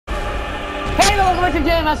welcome back to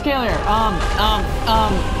JMS Failure.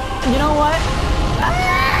 You know what?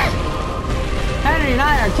 Henry and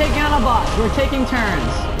I are taking on a boss. We're taking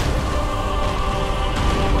turns.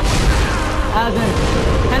 As in,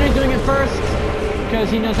 Henry's doing it first,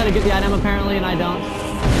 because he knows how to get the item apparently, and I don't.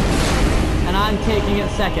 And I'm taking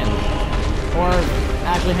it second. Or,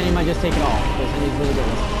 actually, Henry might just take it all, because Henry's really good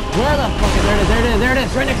at this. Where the fuck is it? There it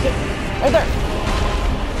is, right next to it. Right there.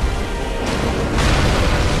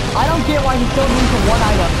 I don't get why he's so immune to one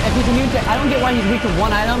item. If he's immune to, I don't get why he's weak to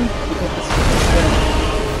one item. Because this is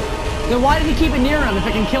his Then why did he keep it near him if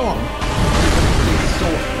it can kill him? His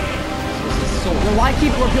sword. This is his sword. Then why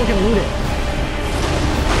keep it where people can loot it?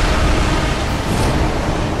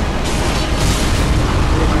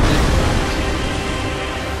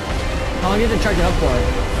 How long do you have to charge it up for?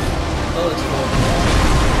 Oh, it's cool.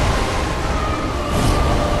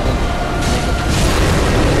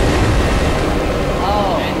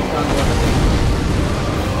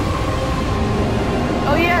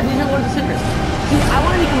 Oh yeah, these are Lord of the Cinders. See, I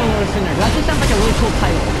want to become a Lord of Cinder. That just sounds like a really cool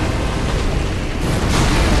title.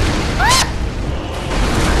 Ah!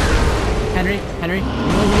 Henry, you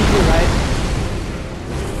know what you need to do, right?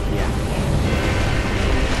 Yeah.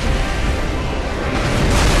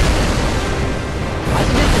 I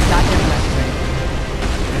suggest attack him in that string.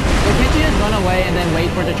 Or can't you just run away and then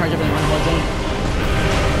wait for it to charge up and then run towards him?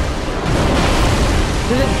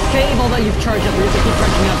 Does it save all that you've charged up, or you have to keep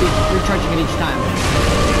charging up, recharging it each time?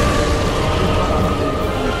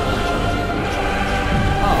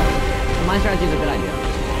 Oh, well, my strategy is a good idea.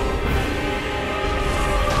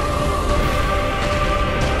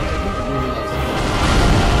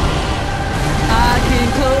 I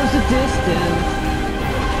can close the distance.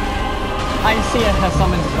 I see it has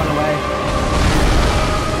summons to run away.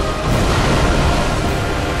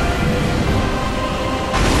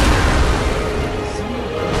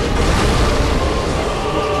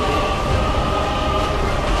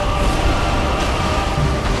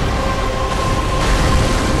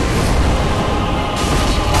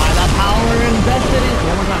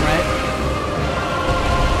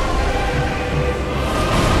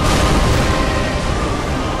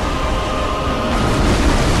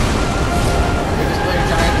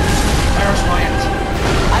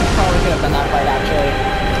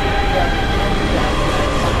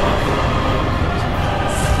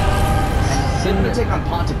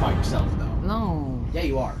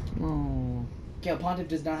 Pontiff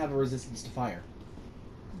does not have a resistance to fire.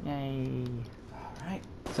 Yay. Alright.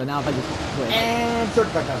 So now if I just quit. And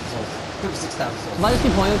 35,000 souls. 36,000 souls. If I just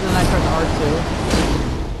keep playing this and then I start to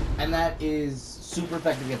R2. And that is super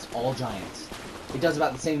effective against all giants. It does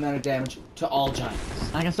about the same amount of damage to all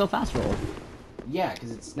giants. I can still fast roll. Yeah,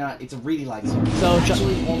 because it's not, it's a really light sword. So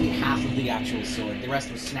actually only half of the actual sword. The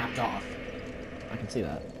rest was snapped off. I can see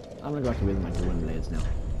that. I'm gonna go back to with my two wind blades now.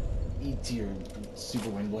 Eat to your super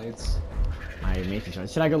wind blades. I made the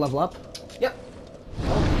choice. Should I go level up? Yep.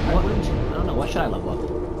 Oh, what? I don't know. What should I level up?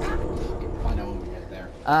 Find out when we get there.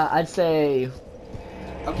 I'd say.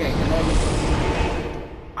 Okay, and then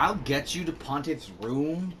I'll get you to Pontiff's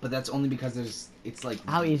room, but that's only because it's like.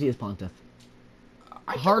 How easy is Pontiff?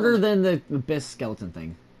 Harder than the Abyss skeleton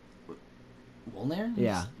thing. Wolnir?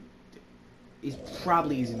 Yeah. He's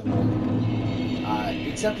probably easier than Wolnir.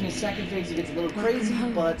 Except in his second phase he gets a little crazy,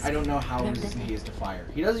 but I don't know how resistant he is to fire.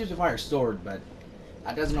 He does use a fire sword, but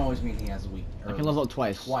that doesn't always mean he has a weak. I can level up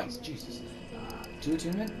twice. Twice, Jesus. 2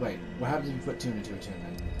 attunement? Wait, what happens if you put 2 into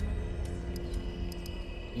attunement?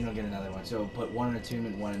 You don't get another one. So put 1 in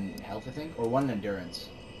attunement, 1 in health, I think? Or 1 in endurance.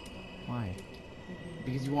 Why?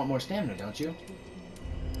 Because you want more stamina, don't you?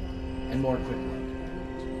 And more equip load.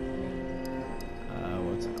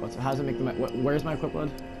 How does it make the where's my equip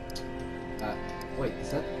load? Wait,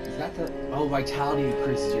 is that the... Oh, vitality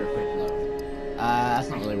increases your equip load. That's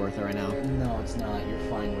not really worth it right now. No, it's not. You're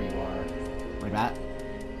fine where you are. Like that?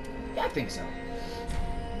 Yeah, I think so.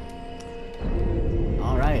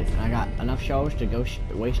 Alright, I got enough shows to go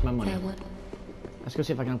waste my money. Let's go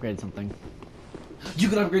see if I can upgrade something. You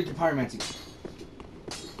can upgrade your pyromancy.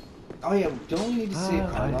 Oh yeah, don't we need to save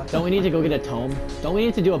Carla? Don't we need to go get a tome? Don't we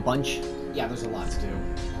need to do a bunch? Yeah, there's a lot to do.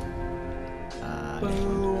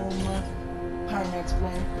 Boom! Pyromancy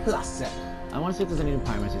flame plus it. I want to see if there's any new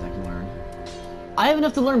pyromancies I can learn. I have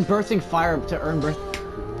enough to learn bursting fire to earn burst.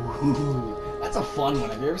 That's a fun one.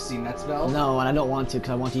 Have you ever seen that spell? No, and I don't want to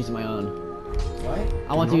because I want to use it on my own. What?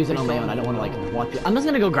 I want to use it on my own. I don't want to like watch it. I'm just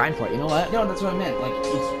gonna go grind for it. You know what? No, that's what I meant. Like,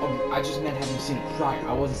 I just meant having seen it prior.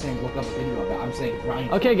 I wasn't saying look up a video about it. I'm saying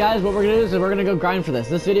grind. Okay, guys, what we're gonna do is we're gonna go grind for this.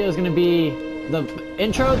 This video is gonna be the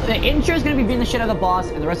intro. The intro is gonna be beating the shit out of the boss,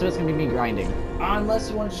 and the rest of it's gonna be me grinding. Unless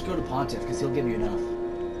you want to just go to Pontiff, because he'll give you enough.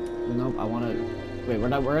 Nope, I want to... Wait, where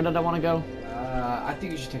did I want to go? I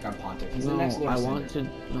think you should take on Pontiff. He's No, the next Lord I of want to...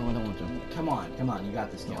 Cinder. No, I don't want to. Come on, you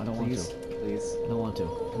got this, Gil. No, I don't Please, want to. please. I don't want to.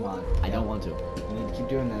 Come on. I don't want to. You need to keep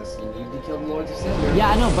doing this. You need to kill the Lords of Cinder. Yeah,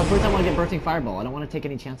 I know, but first I want to get Bursting Fireball. I don't want to take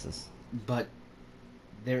any chances. But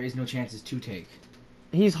there is no chances to take.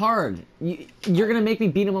 He's hard. You're going to make me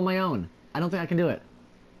beat him on my own. I don't think I can do it.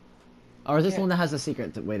 Or is this the one that has a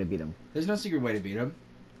secret way to beat him? There's no secret way to beat him.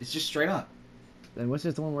 It's just straight up. Then what's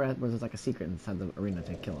just the one where there's like a secret inside the arena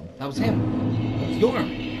to kill him? That was him.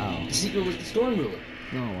 Storm. Oh. The secret was the Storm Ruler.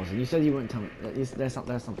 No, it wasn't. You said you wouldn't tell me. There's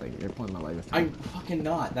something. You're pointing my leg this time. I'm fucking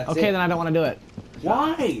not. That's okay, it. then I don't want to do it.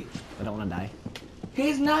 Why? I don't want to die.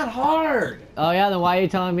 He's not hard. Oh yeah, then why are you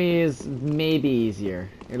telling me is maybe easier?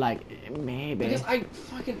 You're like, maybe. Because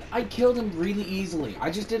I killed him really easily.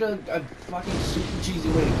 I just did a fucking super cheesy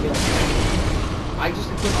way to kill him. I just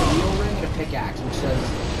equipped a wheel ring and a pickaxe, which does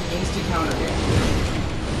instant counter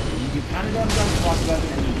damage. You do counter damage on the thrust weapon,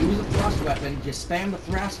 and you use the thrust weapon, you spam the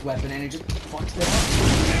thrust weapon, and it just fucks them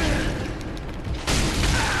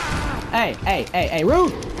up. Hey,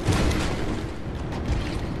 rude!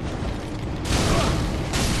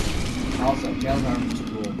 Also, Tail's armor is too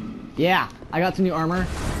cool. Yeah, I got some new armor,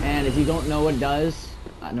 and if you don't know what it does,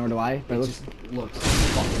 nor do I, but It it just looks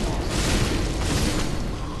fucking awesome.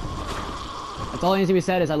 that's all that needs to be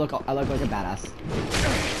said is I look like a badass.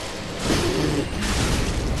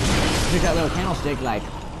 Pick that little candlestick, like.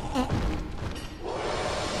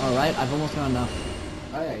 All right, I've almost got enough.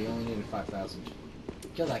 Oh yeah, you only needed 5,000.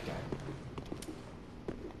 Kill that guy.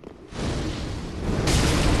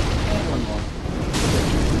 And one more.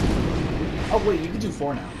 Oh wait, you can do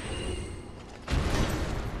 4 now.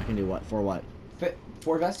 I can do what? For what?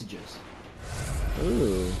 4 vestiges.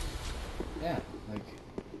 Ooh. Yeah, like,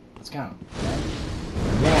 let's count. One.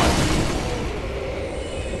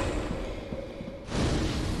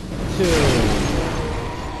 2.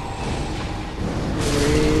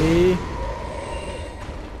 3.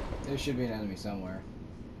 There should be an enemy somewhere.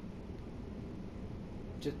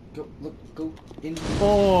 Just go, go in. 4.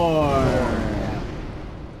 Yeah.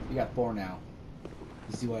 You got 4 now.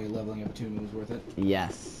 You see why you're leveling up attunement was worth it?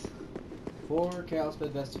 Yes. 4 Chaos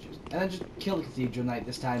Bed Vestiges. And then just kill the Cathedral Knight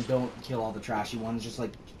this time. Don't kill all the trashy ones. Just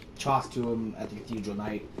like toss to him at the Cathedral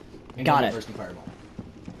Knight. And Got go it. Bursting Fireball.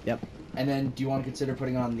 Yep. And then do you want to consider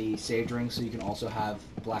putting on the Sage Ring so you can also have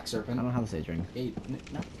Black Serpent? I don't have a Sage Ring. Hey,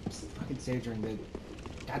 not fucking Sage Ring. The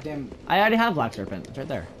goddamn. I already have Black Serpent. It's right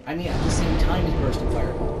there. I mean, at the same time as Bursting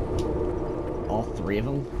Fireball. All 3 of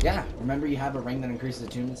them? Yeah. Remember you have a ring that increases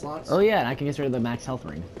attunement slots? Oh yeah, and I can get rid of the max health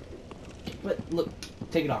ring. But look,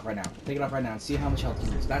 take it off right now. Take it off right now and see how much health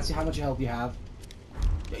you use. That's how much health you have.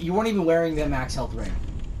 You weren't even wearing the max health ring.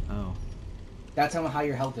 Oh. That's how high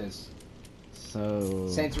your health is. So...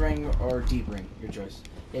 Saints ring or deep ring, your choice.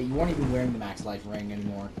 Yeah, you weren't even wearing the max life ring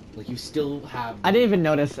anymore. Like, you still have... I didn't even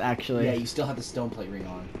notice, actually. Yeah, you still have the stone plate ring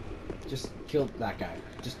on. Just kill that guy.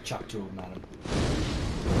 Just chuck 2 of them at him.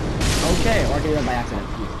 Okay, or I did that by accident.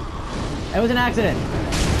 It was an accident!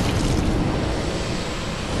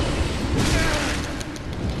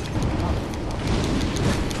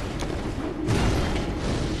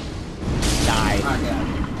 Die.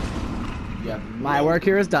 Yeah. My work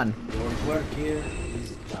here is done. Your work here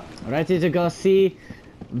is done. Ready to go see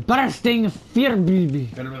Bursting Fireball.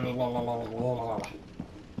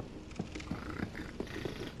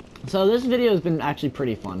 So this video has been actually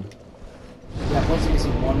pretty fun. Yeah, plus he's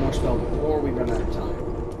missing one more spell before we run out of time.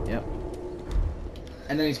 Yep.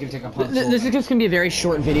 And then he's gonna take a punch. This is just gonna be a very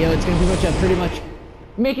short video. It's gonna be pretty much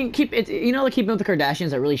keep it. You know, like Keeping Up with the Kardashians,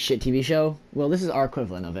 that really shit TV show. Well, this is our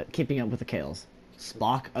equivalent of it. Keeping Up with the Kales.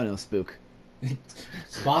 Spock? Oh no, Spook.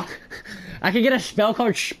 Spock? I could get a spell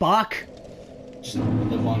called Spock. Just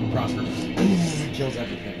live long and prosper. Kills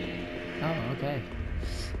everything. Oh, okay.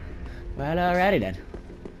 Well, alrighty then.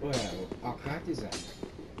 Well, I'll practice that.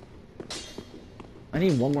 I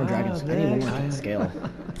need one more dragon. I need one more scale.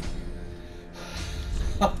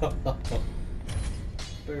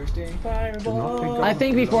 Bursting Fireball. I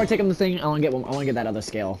think before I take him the thing, I want to get one. I want to get that other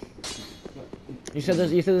scale. You said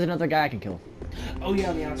there's another guy I can kill. Oh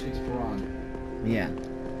yeah, the outskirts of Iran. Yeah.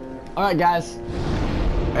 All right, guys.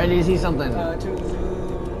 Ready to see something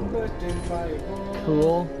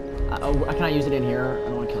cool? I cannot use it in here. I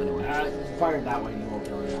don't want to kill anyone. Fire it that way, and you won't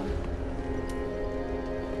kill anyone.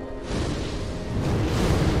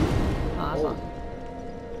 Oh, that's not.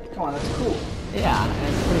 Come on, that's cool. Yeah,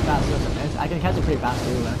 and it's pretty fast. I can catch it pretty fast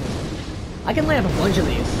too. I can land a bunch of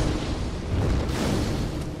these.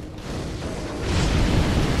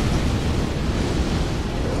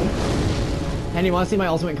 Hey, you want to see my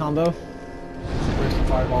ultimate combo? Bursting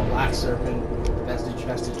Fireball, Black Serpent,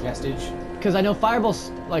 Vestige. Because I know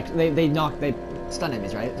fireballs, like, they stun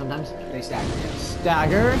enemies, right? Sometimes? They stagger, yes.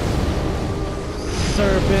 Stagger.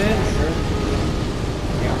 Serpent.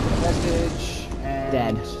 Yeah, vestige. And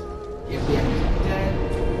Dead. If the enemy's not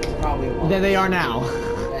dead, it's probably a boss. There they are now.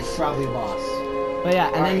 That's probably a boss. But yeah,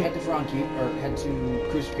 and Alright, then... head to Frankie, or head to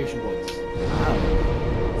Crucifixion Woods.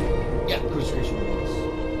 Oh. Yeah, Crucifixion Woods.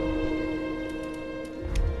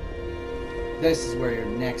 This is where your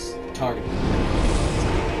next target is.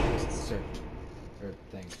 Serpent. Or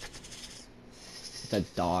thing. It's a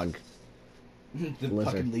dog. The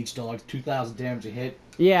Lizard. fucking leech dog, 2,000 damage a hit.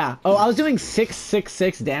 Yeah. Oh, I was doing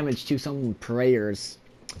 666 damage to some prayers.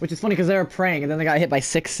 Which is funny because they were praying and then they got hit by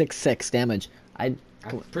 666 damage. I'm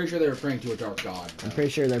pretty sure they were praying to a dark god. I'm pretty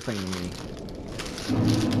sure they're praying to me.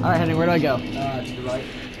 Alright, Henry, where do I go? To the right.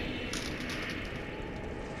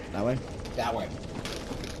 That way? That way.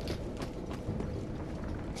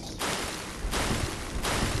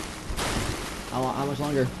 How much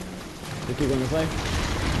longer? We keep going this way?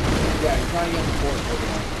 Yeah, you're trying to get the fort over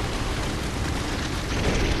there.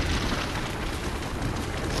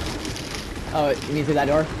 Oh, you mean through that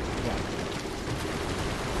door? Yeah.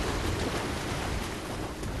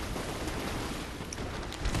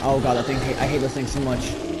 Oh god, that thing, I hate this thing so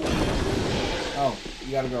much. Oh,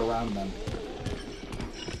 you gotta go around them.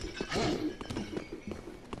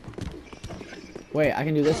 Wait, I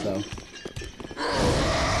can do this though.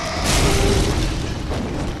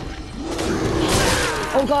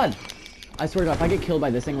 Oh god! I swear to god, if I get killed by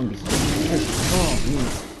this thing, I'm gonna be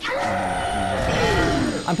so...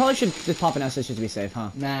 I probably should just pop an SH just to be safe,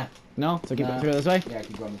 huh? Nah. No? So keep go this way? Yeah,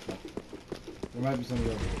 keep going this way. There might be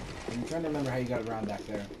somebody over here. I'm trying to remember how you got around back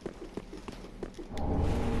there. Oh.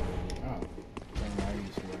 Don't know how you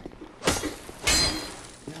used to work.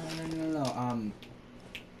 No.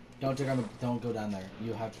 Don't go down there.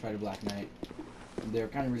 You'll have to fight a Black Knight. They're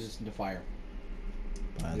kind of resistant to fire.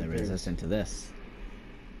 They're resistant to this.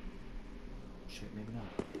 Shit, maybe not.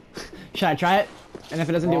 Should I try it? And if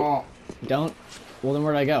it doesn't do... Don't? Well, then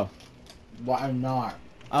where do I go? Why not?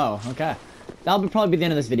 Oh, okay. That'll probably be the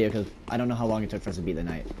end of this video, because I don't know how long it took for us to beat the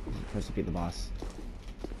knight. For us to beat the boss.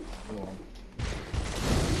 Cool.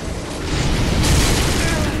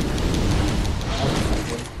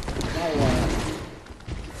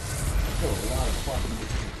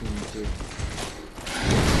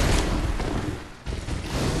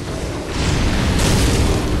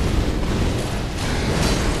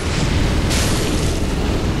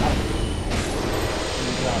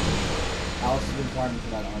 Alice has been farming for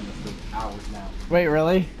that armor for hours now. Wait,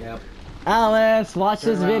 really? Yep. Alice, watch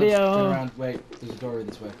this video. Turn around. Wait, there's a doorway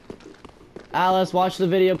this way. Alice, watch the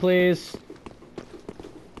video, please.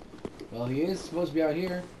 Well, he is supposed to be out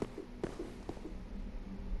here.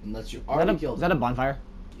 Unless you already killed him. Is that a bonfire?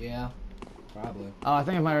 Yeah, probably. Oh, I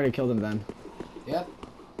think I might already killed him then. Yep.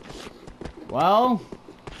 Well,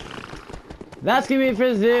 that's gonna be it for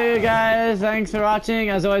this video, guys. Thanks for watching.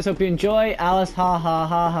 As always, hope you enjoy. Alice, ha ha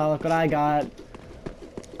ha ha, look what I got.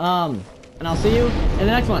 And I'll see you in the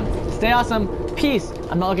next one. Stay awesome. Peace.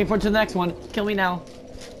 I'm not looking forward to the next one. Kill me now.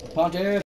 Pontiff.